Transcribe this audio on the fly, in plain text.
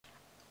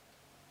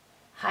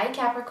Hi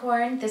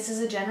Capricorn, this is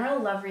a general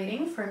love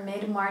reading for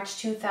mid-March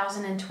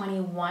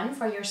 2021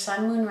 for your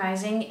Sun, Moon,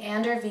 Rising,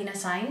 and or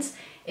Venus signs.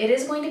 It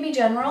is going to be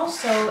general,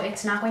 so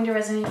it's not going to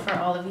resonate for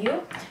all of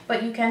you,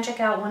 but you can check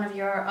out one of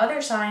your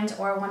other signs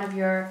or one of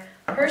your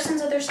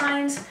person's other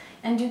signs,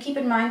 and do keep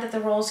in mind that the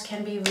roles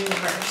can be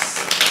reversed.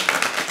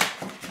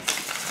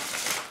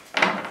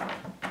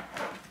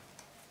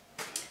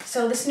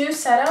 So this new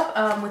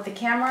setup with the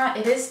camera,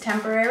 it is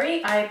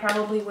temporary. I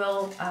probably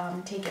will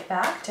take it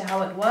back to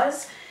how it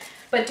was.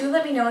 But do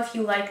let me know if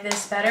you like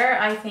this better.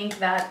 I think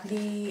that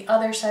the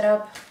other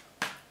setup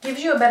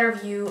gives you a better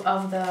view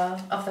of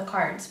the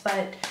cards,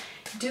 but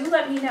do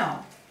let me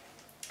know.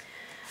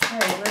 All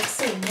right, let's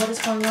see what is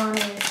going on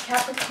with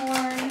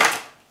Capricorn,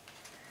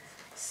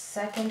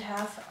 second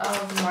half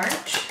of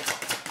March.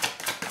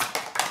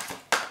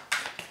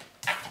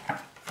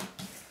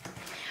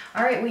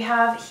 All right, we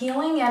have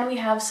healing and we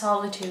have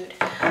solitude.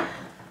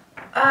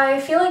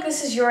 I feel like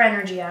this is your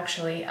energy,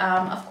 actually.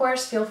 Of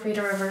course, feel free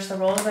to reverse the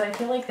roles, but I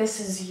feel like this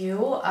is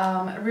you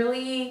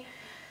really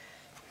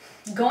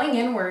going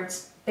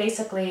inwards,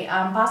 basically.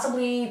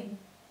 Possibly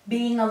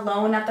being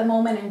alone at the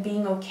moment and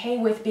being okay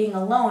with being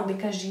alone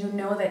because you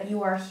know that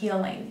you are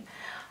healing,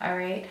 all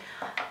right?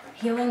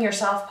 Healing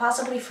yourself,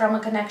 possibly from a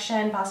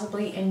connection,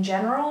 possibly in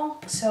general.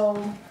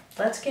 So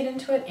let's get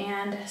into it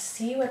and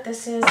see what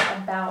this is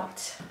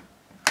about.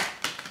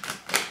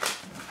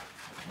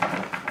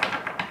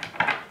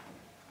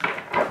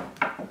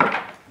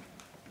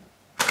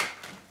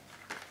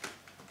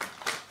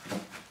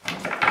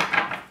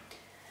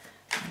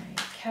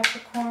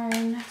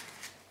 Capricorn,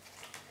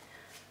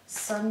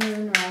 Sun,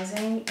 Moon,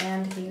 Rising,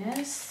 and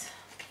Venus.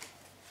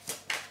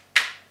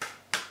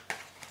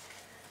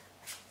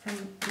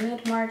 From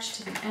mid-March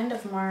to the end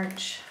of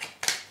March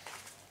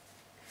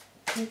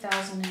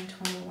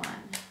 2021.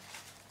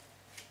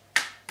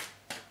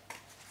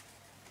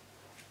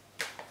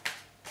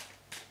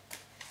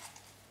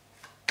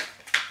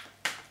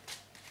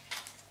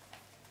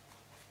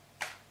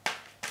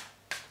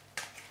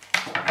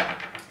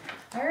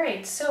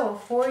 Alright, so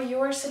for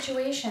your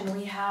situation,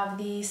 we have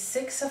the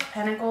Six of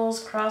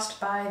Pentacles crossed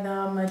by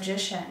the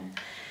Magician.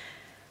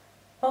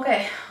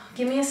 Okay,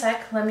 give me a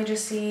sec. Let me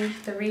just see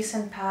the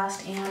recent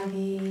past and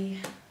the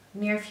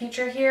near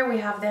future here. We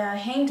have the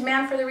Hanged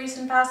Man for the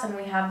recent past, and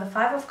we have the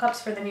Five of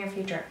Cups for the near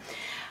future.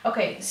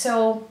 Okay,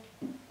 so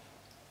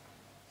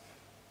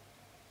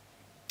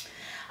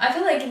I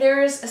feel like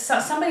there's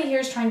somebody here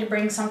is trying to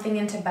bring something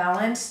into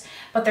balance,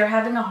 but they're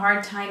having a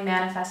hard time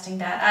manifesting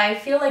that. I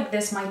feel like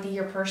this might be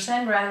your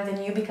person rather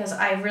than you, because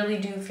I really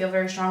do feel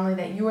very strongly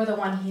that you are the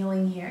one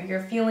healing here. You're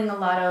feeling a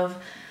lot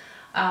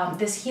of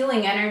this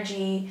healing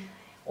energy,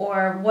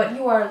 or what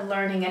you are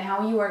learning and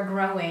how you are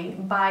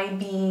growing by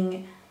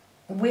being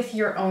with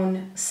your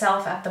own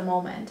self at the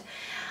moment.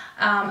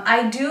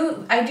 I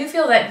do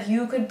feel that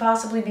you could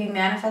possibly be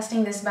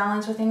manifesting this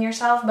balance within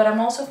yourself, but I'm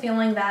also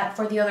feeling that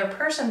for the other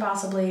person,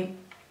 possibly,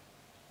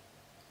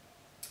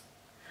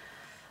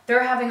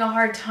 they're having a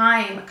hard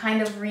time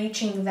kind of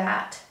reaching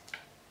that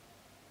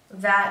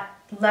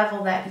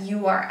level that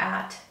you are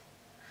at.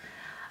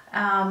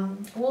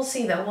 We'll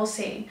see though, we'll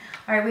see.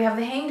 All right, we have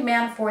the Hanged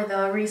Man for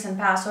the recent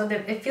past. So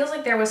it feels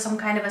like there was some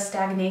kind of a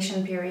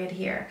stagnation period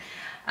here.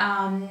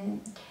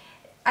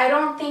 I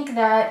don't think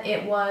that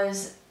it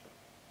was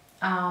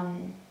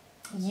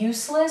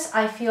useless.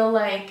 I feel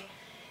like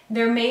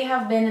there may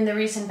have been in the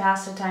recent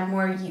past a time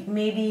where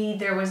maybe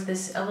there was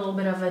a little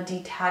bit of a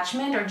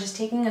detachment or just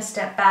taking a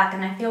step back,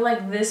 and I feel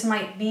like this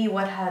might be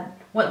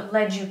what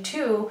led you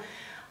to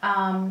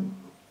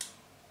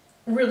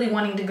really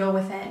wanting to go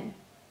within.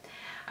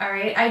 All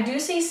right, I do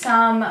see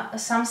some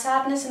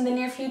sadness in the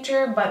near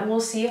future, but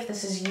we'll see if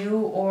this is you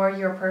or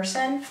your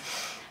person.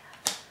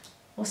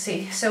 We'll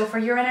see. So for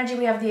your energy,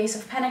 we have the Ace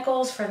of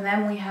Pentacles. For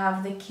them, we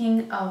have the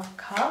King of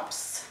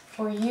Cups.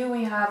 For you,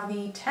 we have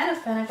the Ten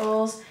of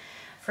Pentacles.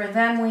 For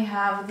them, we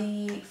have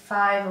the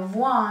Five of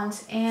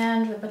Wands.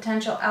 And the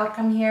potential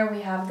outcome here,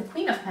 we have the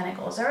Queen of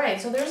Pentacles. All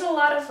right, so there's a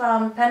lot of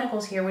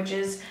pentacles here, which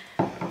is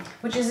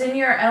in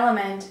your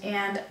element.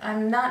 And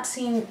I'm not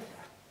seeing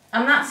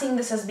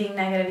this as being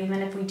negative,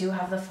 even if we do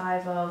have the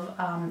Five of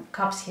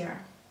Cups here.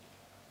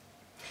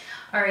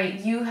 All right,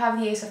 you have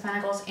the Ace of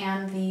Pentacles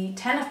and the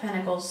Ten of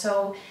Pentacles.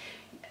 So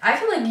I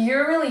feel like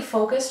you're really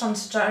focused on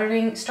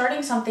starting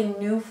something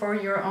new for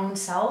your own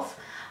self.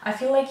 I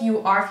feel like you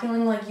are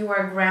feeling like you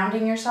are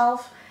grounding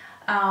yourself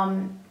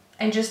and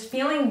just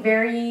feeling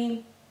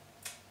very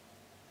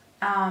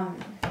I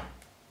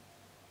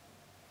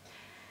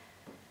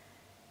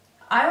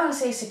want to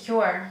say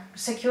secure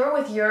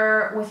with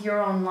your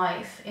own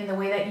life in the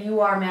way that you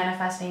are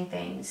manifesting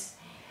things.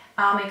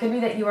 It could be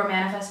that you are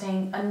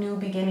manifesting a new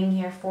beginning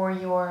here for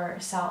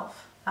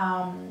yourself.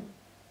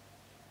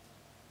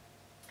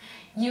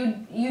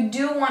 You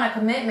do want a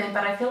commitment,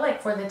 but I feel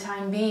like for the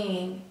time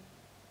being,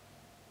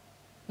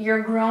 you're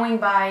growing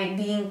by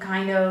being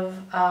kind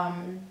of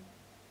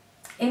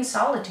in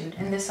solitude,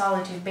 in this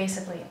solitude,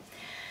 basically.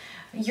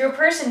 Your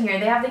person here,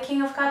 they have the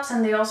King of Cups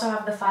and they also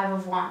have the Five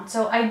of Wands.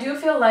 So I do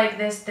feel like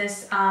this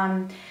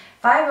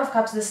Five of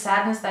Cups, the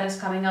sadness that is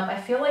coming up,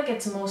 I feel like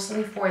it's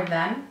mostly for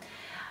them.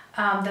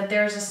 That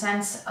there's a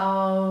sense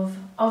of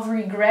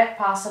regret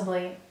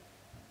possibly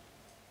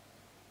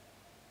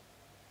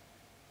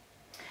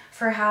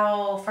for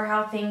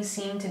how things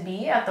seem to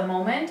be at the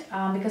moment,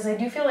 because I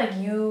do feel like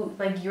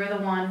you're the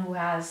one who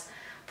has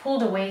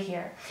pulled away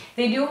here.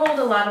 They do hold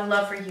a lot of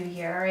love for you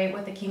here, right,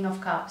 with the King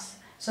of Cups.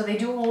 So they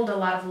do hold a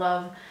lot of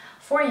love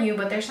for you,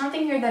 but there's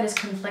something here that is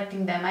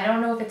conflicting them. I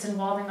don't know if it's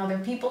involving other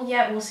people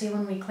yet. We'll see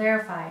when we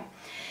clarify.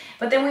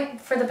 But then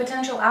for the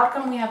potential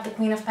outcome, we have the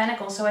Queen of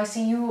Pentacles. So I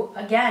see you,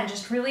 again,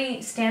 just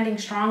really standing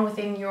strong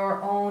within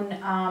your own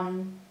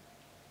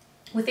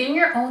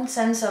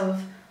sense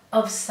of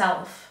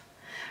self.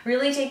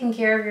 Really taking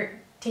care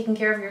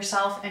of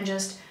yourself and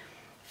just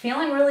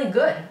feeling really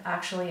good,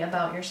 actually,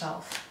 about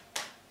yourself.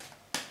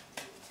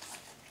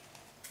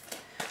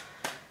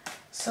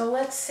 So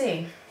let's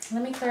see.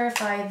 Let me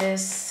clarify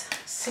this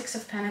Six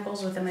of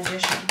Pentacles with the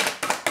Magician.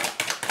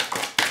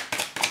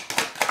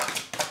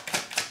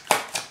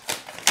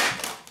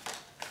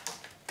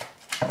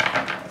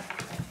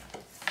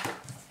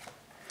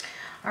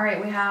 All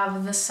right, we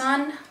have the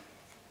Sun,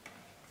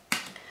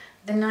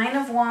 the Nine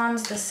of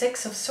Wands, the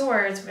Six of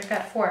Swords, we've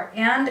got 4,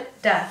 and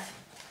Death.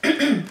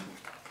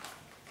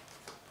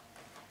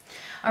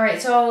 All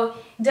right, so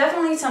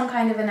definitely some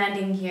kind of an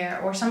ending here,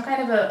 or some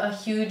kind of a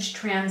huge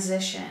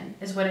transition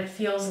is what it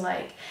feels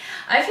like.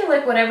 I feel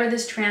like whatever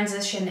this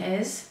transition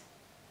is,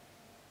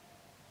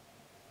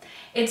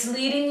 it's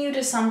leading you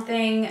to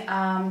something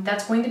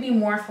that's going to be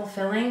more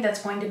fulfilling,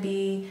 that's going to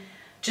be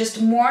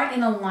just more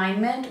in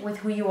alignment with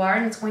who you are,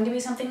 and it's going to be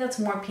something that's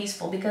more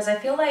peaceful, because I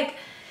feel like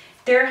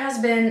there has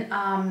been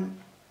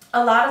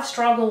a lot of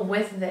struggle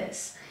with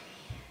this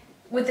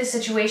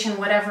situation,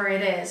 whatever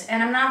it is.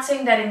 And I'm not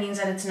saying that it means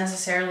that it's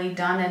necessarily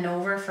done and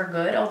over for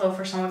good, although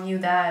for some of you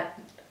that,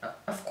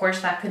 of course,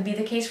 that could be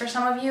the case for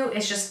some of you.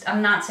 It's just,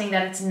 I'm not saying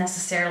that it's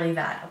necessarily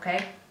that,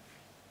 okay?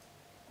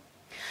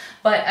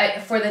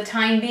 But for the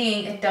time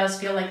being, it does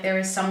feel like there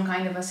is some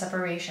kind of a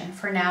separation,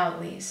 for now at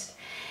least.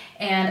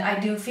 And I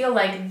do feel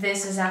like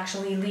this is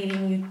actually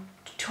leading you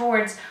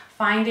towards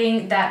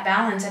finding that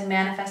balance and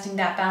manifesting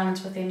that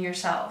balance within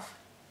yourself.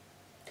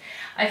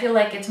 I feel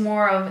like it's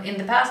more of, in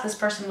the past, this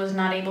person was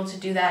not able to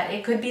do that.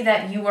 It could be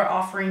that you were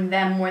offering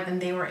them more than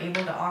they were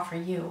able to offer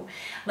you.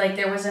 Like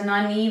there was an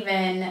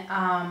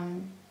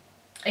uneven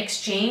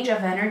exchange of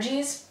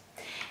energies.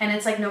 And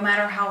it's like no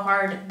matter how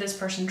hard this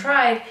person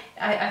tried,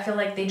 I feel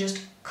like they just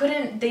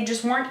couldn't, they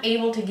just weren't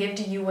able to give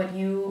to you what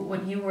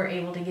you were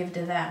able to give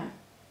to them.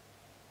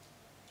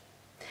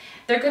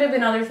 There could have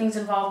been other things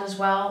involved as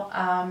well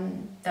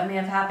that may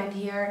have happened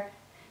here.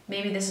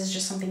 Maybe this is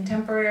just something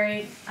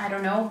temporary, I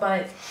don't know,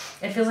 but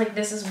it feels like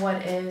this is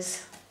what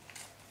is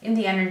in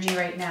the energy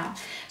right now.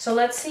 So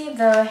let's see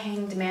the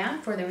Hanged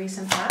Man for the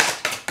recent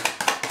past.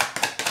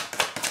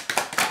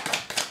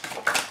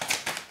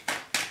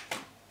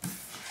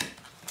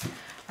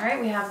 All right,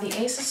 we have the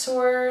Ace of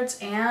Swords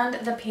and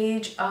the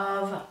Page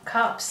of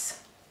Cups.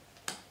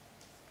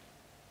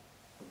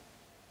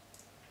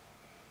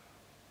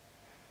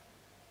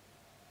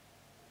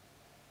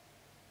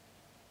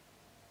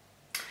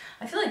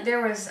 I feel like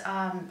there was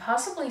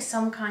possibly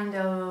some kind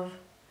of,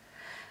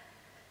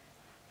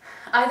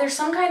 either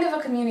some kind of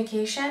a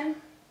communication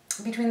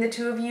between the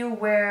two of you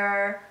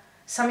where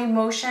some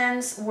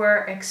emotions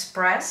were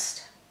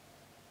expressed.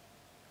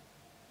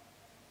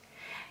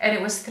 And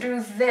it was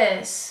through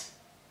this,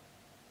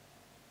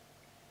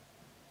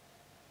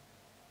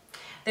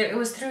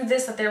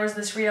 that there was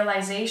this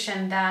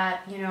realization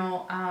that, you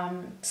know,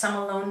 some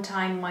alone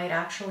time might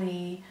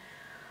actually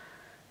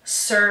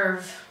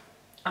serve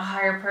a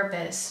higher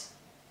purpose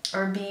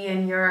or be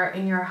in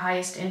your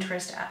highest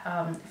interest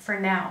for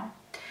now.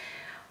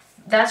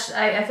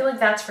 I feel like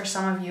that's for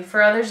some of you.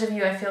 For others of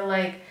you, I feel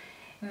like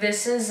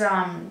this is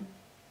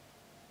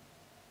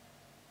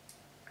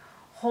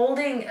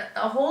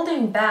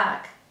holding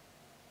back,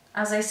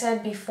 as I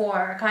said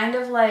before, kind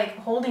of like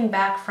holding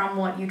back from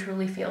what you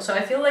truly feel. So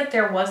I feel like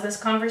there was this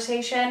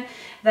conversation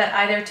that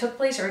either took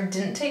place or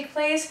didn't take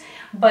place,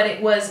 but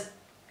it was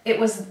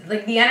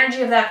like the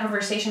energy of that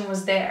conversation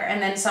was there,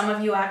 and then some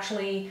of you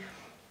actually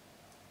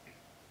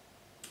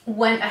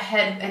went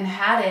ahead and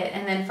had it,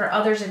 and then for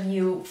others of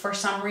you, for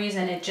some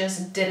reason, it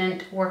just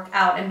didn't work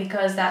out. And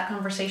because that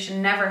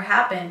conversation never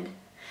happened,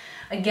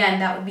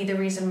 again, that would be the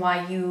reason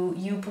why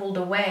you pulled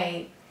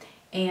away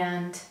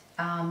and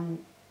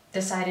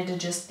decided to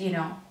just, you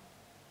know,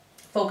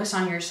 focus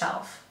on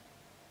yourself.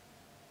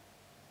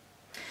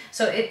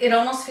 So it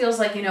almost feels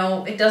like, you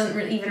know, it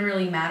doesn't even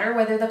really matter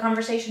whether the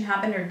conversation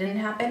happened or didn't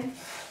happen.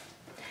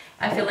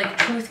 I feel like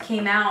truth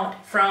came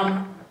out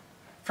from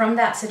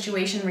that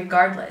situation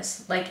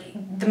regardless. Like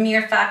the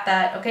mere fact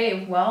that,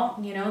 okay, well,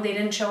 you know, they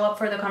didn't show up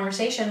for the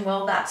conversation,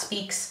 well, that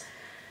speaks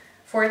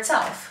for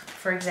itself,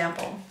 for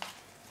example.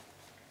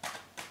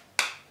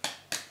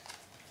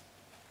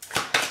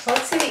 So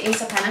let's see the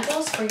Ace of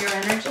Pentacles for your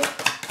energy.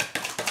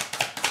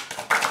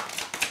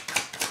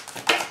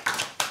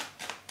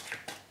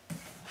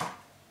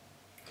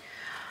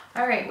 All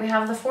All right, we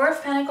have the Four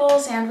of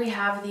Pentacles and we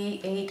have the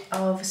Eight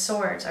of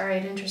Swords. All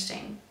right,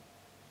 interesting.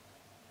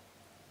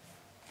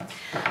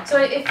 So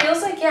it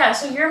feels like, yeah,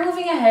 so you're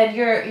moving ahead.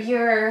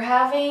 You're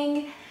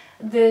having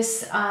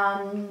this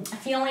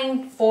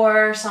feeling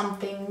for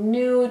something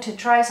new, to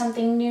try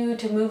something new,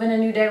 to move in a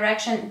new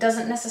direction. It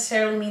doesn't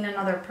necessarily mean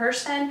another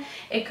person.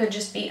 It could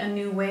just be a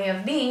new way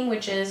of being,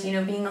 which is, you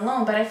know, being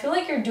alone. But I feel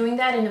like you're doing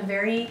that in a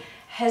very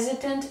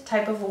hesitant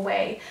type of a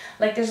way.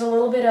 Like there's a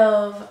little bit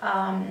of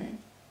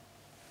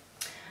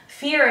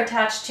fear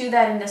attached to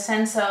that, in the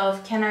sense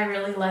of, can I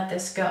really let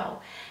this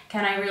go?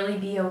 Can I really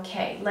be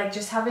okay? Like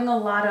just having a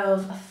lot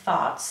of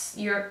thoughts.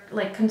 You're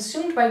like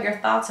consumed by your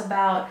thoughts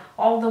about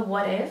all the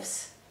what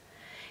ifs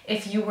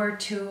if you were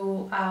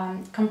to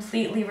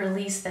completely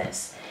release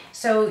this.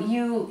 So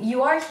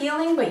you are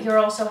healing, but you're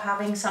also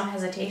having some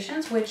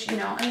hesitations, which, you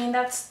know, I mean,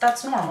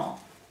 that's normal.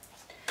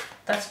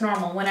 That's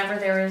normal. Whenever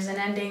there is an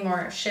ending or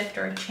a shift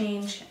or a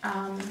change,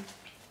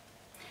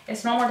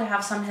 it's normal to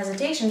have some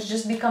hesitations.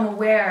 Just become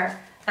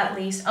aware, at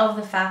least, of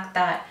the fact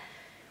that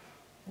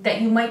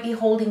you might be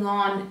holding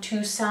on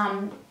to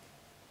some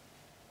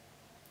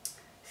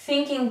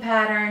thinking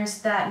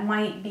patterns that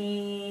might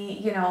be,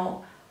 you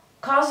know,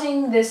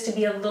 causing this to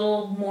be a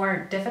little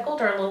more difficult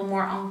or a little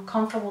more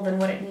uncomfortable than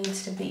what it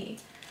needs to be.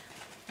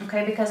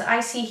 Okay, because I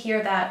see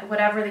here that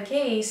whatever the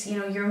case, you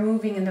know, you're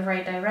moving in the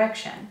right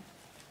direction.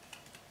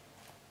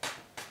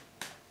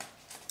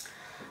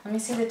 Let me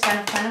see the Ten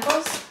of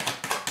Pentacles.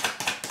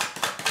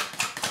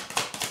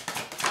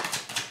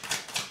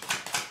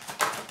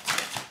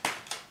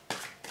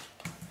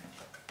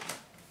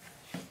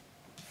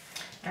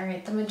 All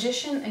right, the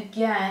Magician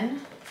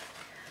again,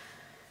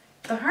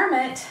 the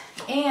Hermit,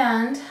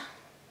 and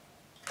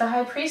the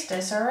High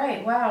Priestess. All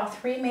right, wow,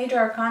 3 major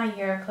arcana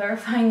here,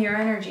 clarifying your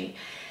energy.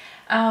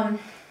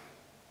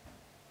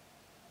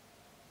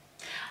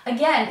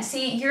 Again,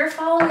 see, you're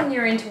following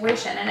your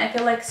intuition, and I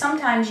feel like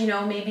sometimes, you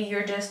know, maybe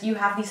you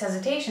have these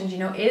hesitations, you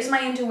know, is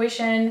my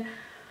intuition,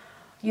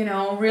 you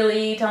know,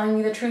 really telling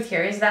me the truth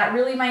here? Is that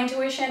really my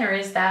intuition, or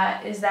is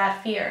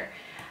that fear?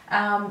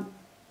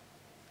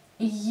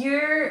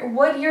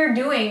 What you're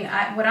doing,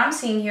 what I'm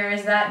seeing here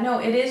is that, no,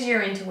 it is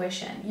your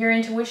intuition. Your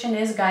intuition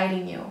is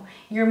guiding you.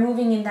 You're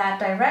moving in that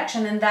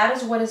direction, and that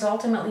is what is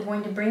ultimately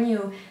going to bring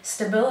you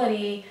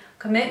stability,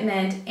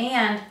 commitment,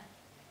 and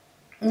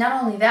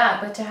not only that,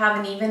 but to have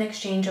an even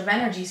exchange of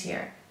energies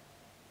here.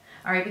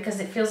 All right, because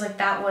it feels like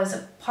that was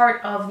a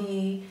part of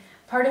the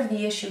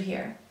issue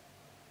here,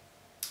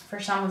 for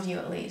some of you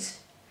at least.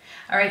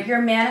 All right, you're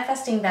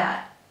manifesting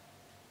that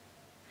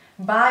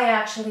by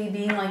actually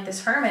being like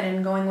this hermit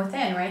and going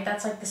within, right?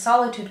 That's like the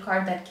solitude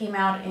card that came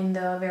out in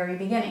the very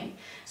beginning.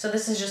 So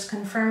this is just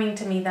confirming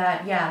to me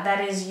that, yeah,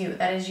 that is you.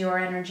 That is your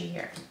energy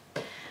here.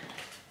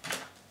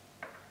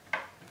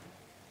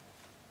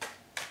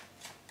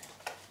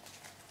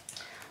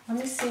 Let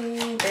me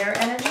see their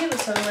energy.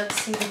 So let's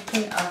see the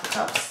King of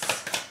Cups.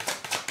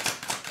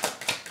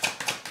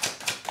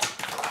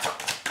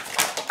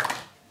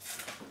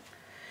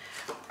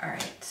 All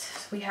right,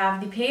 so we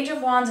have the Page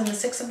of Wands and the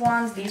Six of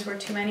Wands. These were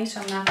too many,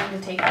 so I'm not going to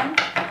take them.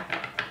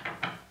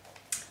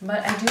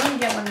 But I do want to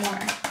get one more.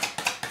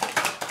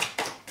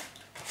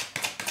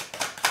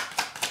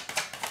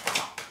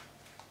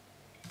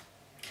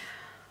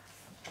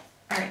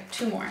 All right,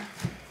 2 more.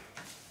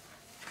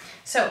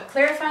 So,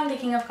 clarifying the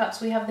King of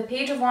Cups, we have the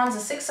Page of Wands,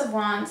 the Six of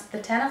Wands, the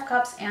Ten of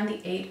Cups, and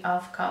the Eight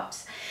of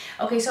Cups.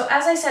 Okay, so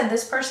as I said,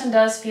 this person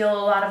does feel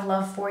a lot of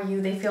love for you.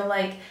 They feel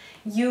like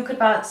you could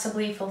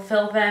possibly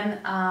fulfill them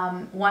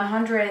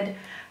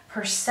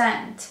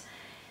 100%.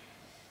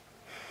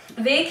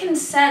 They can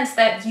sense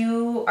that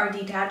you are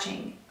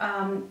detaching.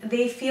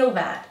 They feel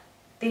that.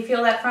 They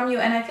feel that from you,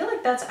 and I feel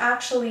like that's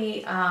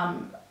actually...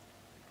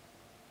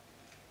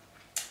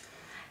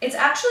 it's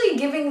actually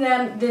giving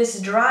them this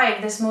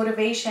drive, this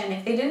motivation.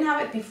 If they didn't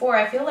have it before,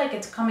 I feel like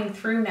it's coming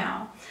through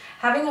now.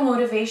 Having a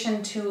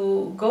motivation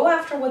to go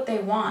after what they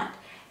want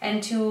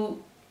and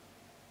to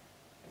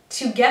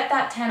get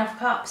that Ten of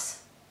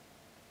Cups.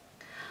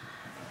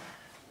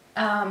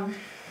 I'm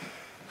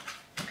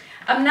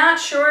not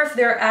sure if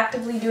they're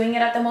actively doing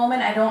it at the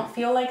moment. I don't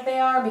feel like they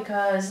are,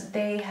 because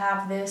they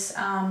have this...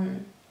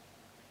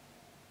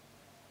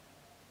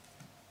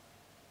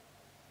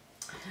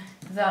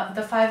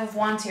 The Five of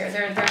Wands here,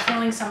 they're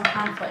feeling some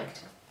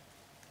conflict.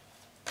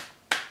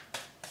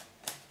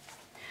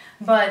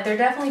 But they're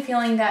definitely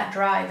feeling that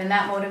drive and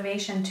that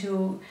motivation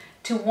to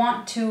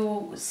want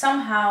to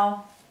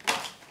somehow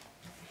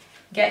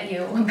get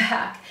you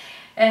back.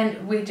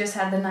 And we just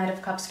had the Knight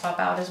of Cups pop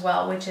out as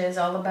well, which is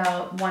all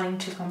about wanting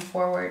to come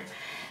forward.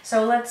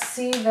 So let's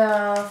see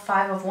the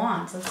Five of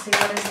Wands. Let's see,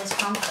 what is this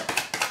conflict?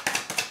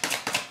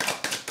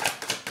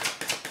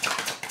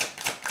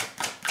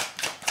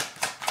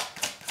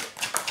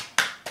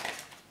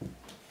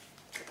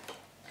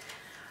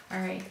 All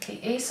right, the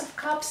Ace of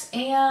Cups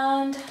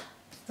and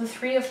the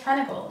Three of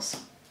Pentacles.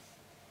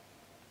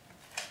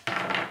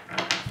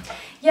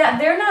 Yeah,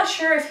 they're not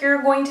sure if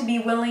you're going to be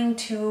willing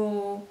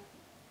to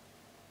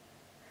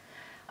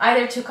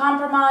either to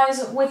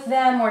compromise with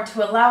them or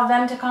to allow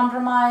them to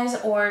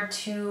compromise or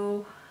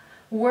to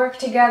work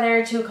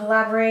together, to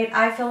collaborate.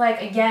 I feel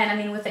like, again, I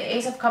mean, with the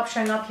Ace of Cups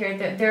showing up here,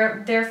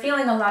 they're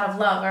feeling a lot of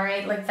love, all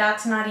right? Like,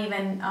 that's not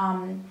even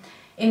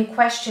in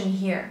question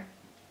here.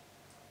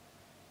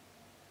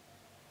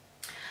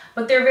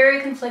 But they're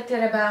very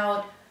conflicted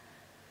about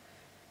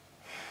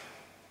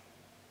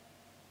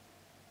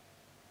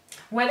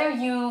whether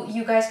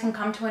you guys can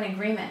come to an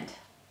agreement.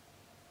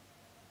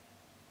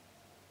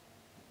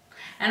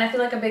 And I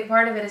feel like a big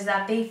part of it is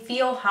that they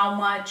feel how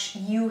much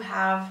you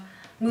have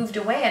moved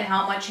away and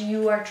how much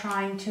you are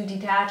trying to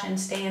detach and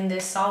stay in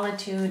this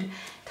solitude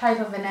type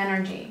of an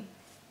energy.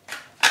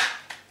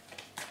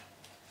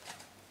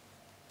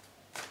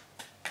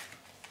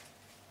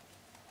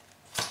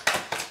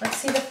 Let's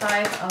see the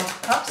Five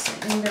of Cups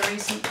in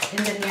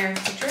the near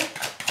future.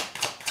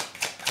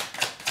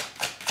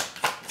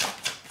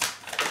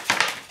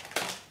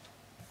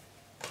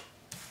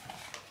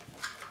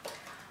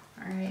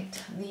 All right,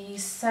 the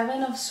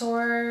Seven of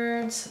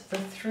Swords, the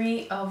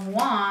Three of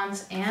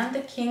Wands, and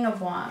the King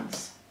of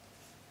Wands.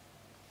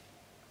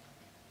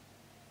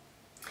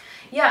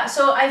 Yeah,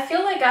 so I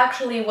feel like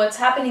actually what's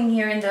happening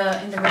here in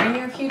the very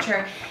near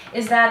future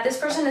is that this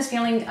person is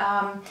feeling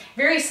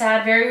very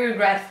sad, very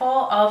regretful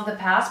of the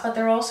past, but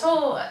they're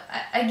also,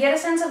 I get a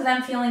sense of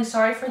them feeling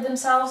sorry for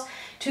themselves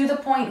to the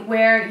point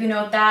where, you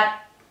know,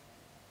 that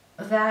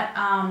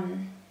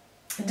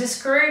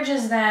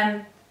discourages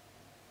them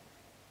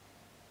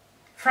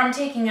from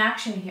taking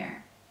action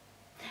here.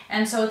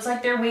 And so it's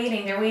like they're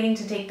waiting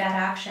to take that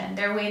action.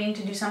 They're waiting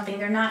to do something.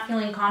 They're not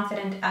feeling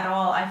confident at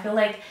all. I feel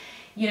like,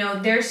 you know,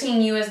 they're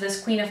seeing you as this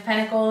Queen of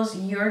Pentacles.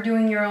 You're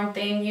doing your own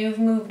thing. You've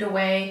moved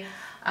away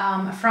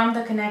from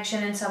the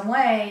connection in some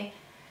way.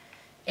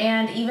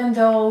 And even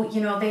though,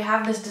 you know, they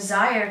have this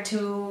desire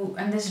to,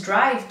 and this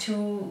drive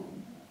to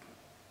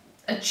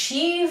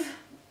achieve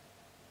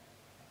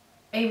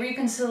a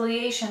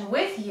reconciliation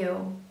with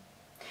you,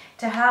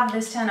 to have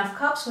this Ten of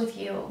Cups with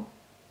you,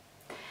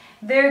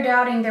 they're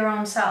doubting their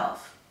own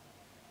self.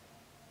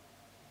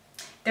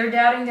 They're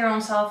doubting their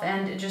own self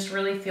and just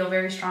really feel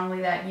very strongly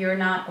that you're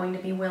not going to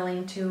be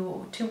willing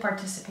to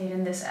participate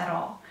in this at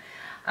all.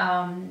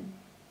 And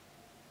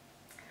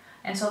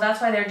so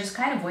that's why they're just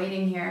kind of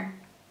waiting here.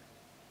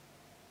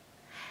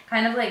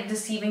 Kind of like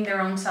deceiving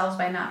their own selves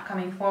by not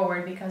coming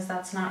forward, because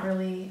that's not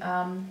really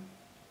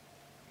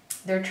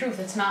their truth.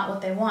 It's not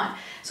what they want.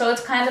 So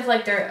it's kind of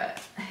like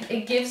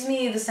it gives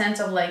me the sense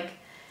of like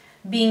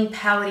being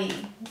pouty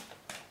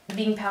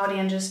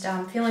and just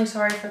feeling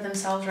sorry for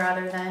themselves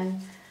rather than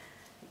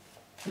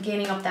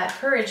gaining up that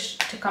courage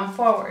to come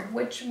forward,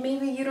 which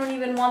maybe you don't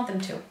even want them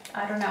to.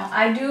 I don't know.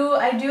 I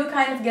do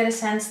kind of get a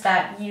sense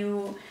that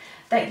you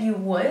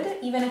would,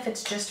 even if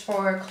it's just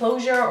for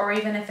closure or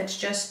even if it's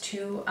just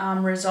to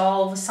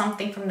resolve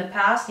something from the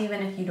past,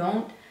 even if you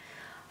don't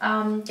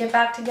get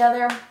back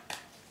together.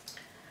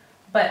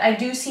 But I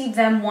do see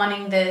them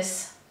wanting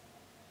this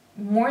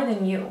more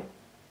than you.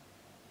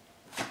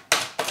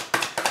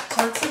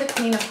 So let's see the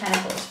Queen of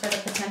Pentacles for the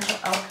potential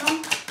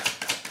outcome.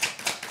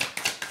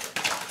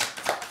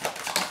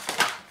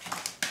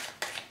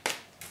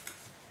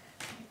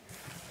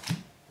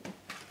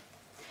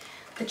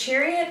 The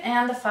Chariot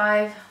and the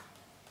Five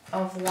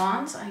of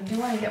Wands. I do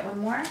want to get one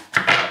more.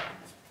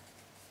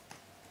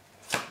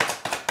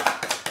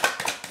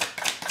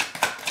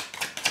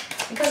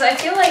 Because I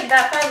feel like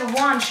that Five of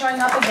Wands showing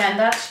up again,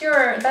 that's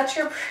your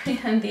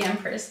and the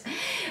Empress.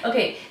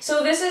 Okay,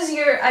 so this is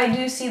I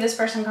do see this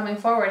person coming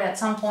forward at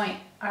some point.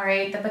 All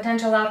right, the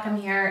potential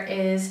outcome here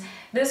is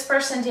this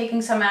person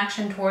taking some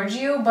action towards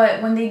you,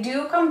 but when they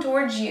do come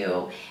towards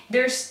you,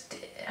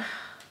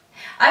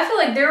 I feel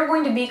like they're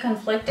going to be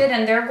conflicted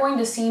and they're going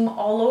to seem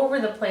all over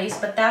the place,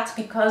 but that's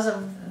because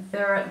of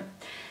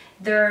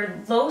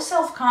their low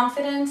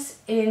self-confidence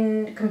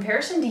in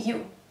comparison to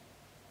you.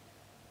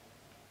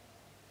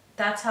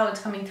 That's how it's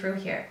coming through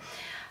here.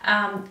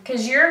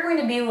 Because you're going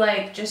to be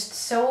like just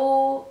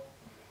so,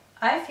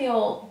 I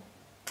feel,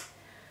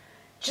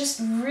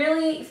 just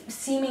really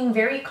seeming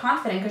very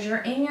confident because you're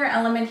in your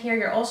element here.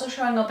 You're also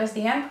showing up as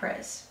the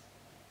Empress.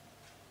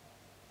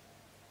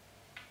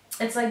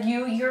 It's like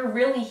you're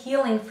really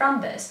healing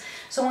from this.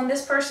 So when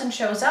this person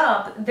shows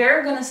up,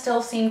 they're going to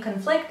still seem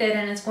conflicted,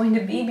 and it's going to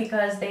be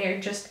because they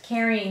are just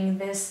carrying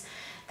this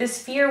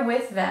fear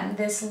with them,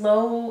 this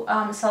low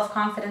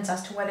self-confidence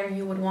as to whether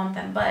you would want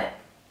them. But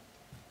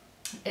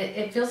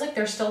it feels like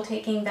they're still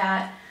taking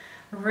that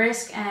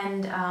risk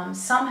and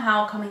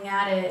somehow coming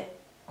at it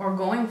or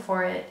going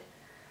for it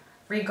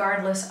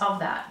regardless of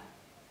that.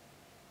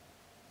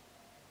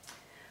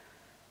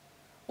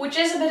 Which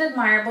is a bit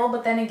admirable,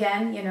 but then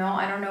again, you know,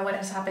 I don't know what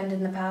has happened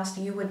in the past.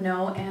 You would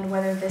know, and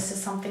whether this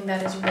is something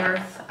that is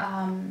worth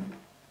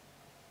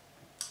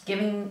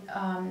giving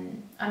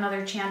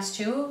another chance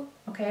to.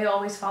 Okay,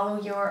 always follow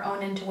your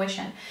own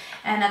intuition.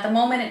 And at the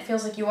moment, it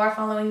feels like you are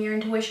following your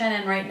intuition,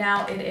 and right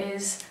now it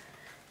is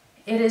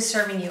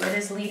serving you. It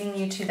is leading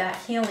you to that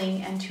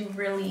healing and to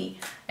really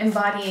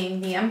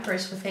embodying the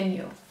Empress within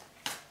you.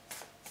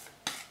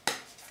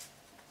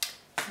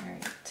 All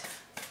right.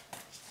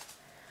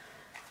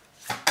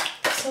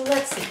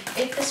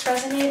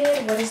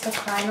 resonated. What is the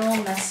final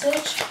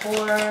message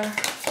for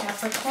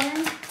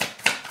Capricorn?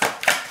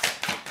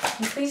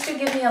 And please do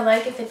give me a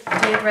like if it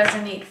did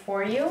resonate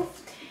for you.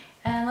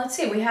 And let's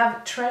see, we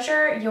have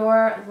treasure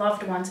your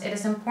loved ones. It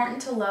is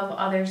important to love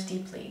others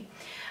deeply.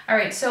 All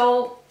right,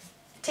 so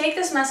take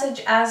this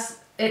message as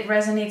it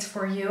resonates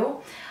for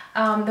you.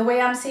 The way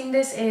I'm seeing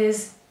this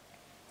is,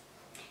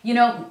 you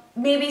know,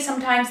 maybe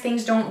sometimes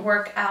things don't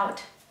work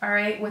out, all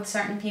right, with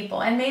certain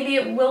people. And maybe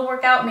it will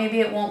work out, maybe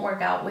it won't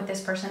work out with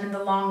this person in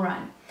the long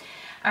run.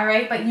 All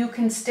right, but you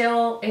can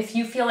still, if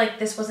you feel like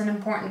this was an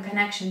important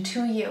connection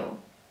to you,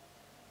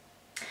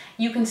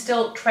 you can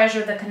still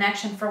treasure the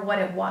connection for what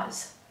it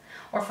was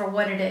or for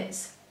what it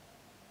is.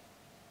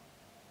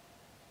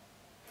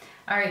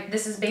 All right,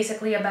 this is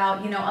basically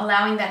about, you know,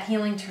 allowing that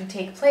healing to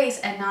take place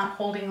and not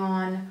holding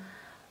on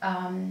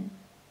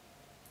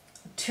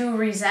to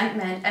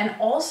resentment, and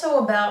also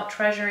about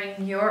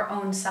treasuring your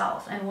own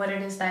self and what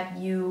it is that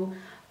you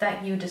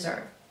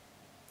deserve.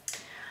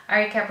 All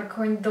right,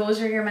 Capricorn,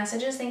 those are your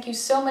messages. Thank you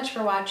so much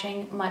for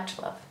watching. Much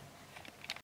love.